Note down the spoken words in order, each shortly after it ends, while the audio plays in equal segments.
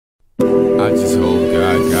I just hope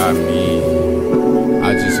God got me.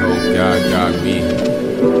 I just hope God got me.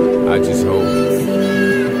 I just hope.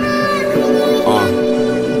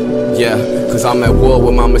 Yeah, cause I'm at war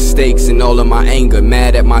with my mistakes and all of my anger.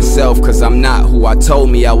 Mad at myself cause I'm not who I told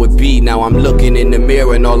me I would be. Now I'm looking in the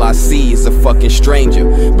mirror and all I see is a fucking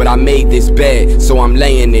stranger. But I made this bed, so I'm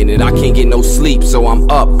laying in it. I can't get no sleep, so I'm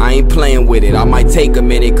up, I ain't playing with it. I might take a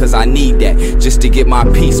minute cause I need that, just to get my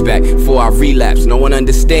peace back before I relapse. No one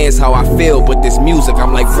understands how I feel, but this music,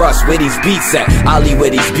 I'm like, Russ, where these beats at? Ali, where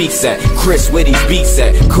these beats at? Chris, where these beats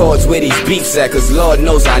at? Chords, where these beats at? Cause Lord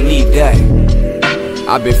knows I need that.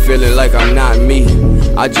 I've been feeling like I'm not me.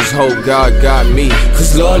 I just hope God got me.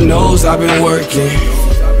 Cause Lord knows I've been working,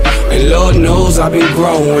 and Lord knows I've been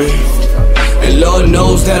growing, and Lord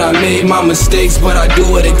knows that I made my mistakes, but I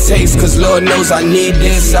do what it takes. Cause Lord knows I need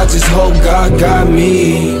this. I just hope God got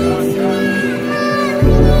me.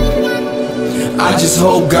 I just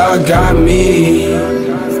hope God got me.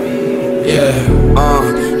 Yeah.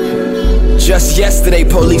 Just yesterday,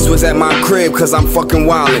 police was at my crib cause I'm fucking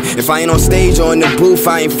wildin'. If I ain't on stage or in the booth,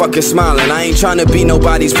 I ain't fucking smiling. I ain't tryna be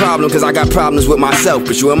nobody's problem cause I got problems with myself.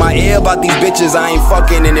 But you in my ear about these bitches, I ain't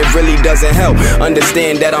fucking, and it really doesn't help.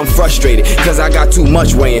 Understand that I'm frustrated cause I got too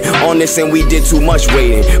much weighing on this, and we did too much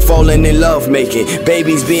waiting. Falling in love making,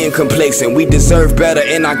 babies being complacent. We deserve better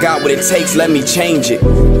and I got what it takes, let me change it.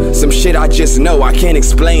 Some shit I just know, I can't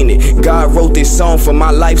explain it. God wrote this song for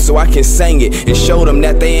my life so I can sing it and show them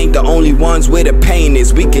that they ain't the only ones where the pain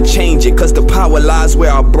is. We can change it cause the power lies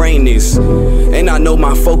where our brain is. And I know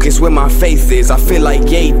my focus where my faith is. I feel like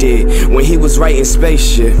Ye did when he was writing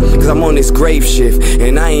Spaceship. Cause I'm on this grave shift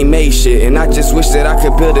and I ain't made shit, and I just wish that I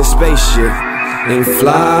could build a spaceship and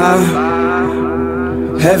fly,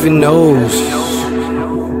 heaven knows,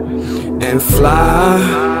 and fly,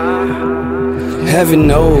 heaven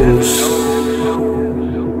knows.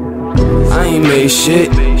 I ain't made shit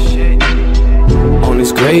on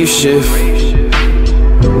this grave shift,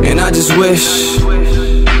 and I just wish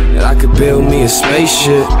that I could build me a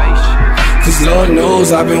spaceship. Cause Lord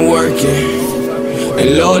knows I've been working,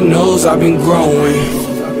 and Lord knows I've been growing,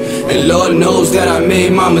 and Lord knows that I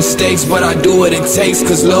made my mistakes, but I do what it takes.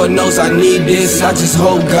 Cause Lord knows I need this. I just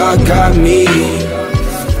hope God got me.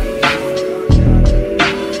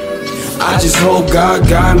 I just hope God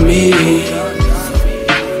got me.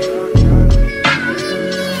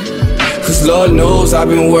 Cause Lord knows I've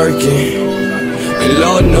been working, and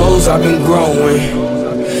Lord knows I've been growing,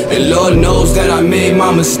 and Lord knows that I made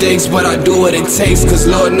my mistakes, but I do what it takes. Cause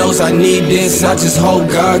Lord knows I need this. I just hope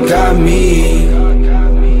God got me.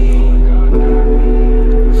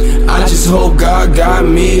 I just hope God got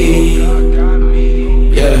me.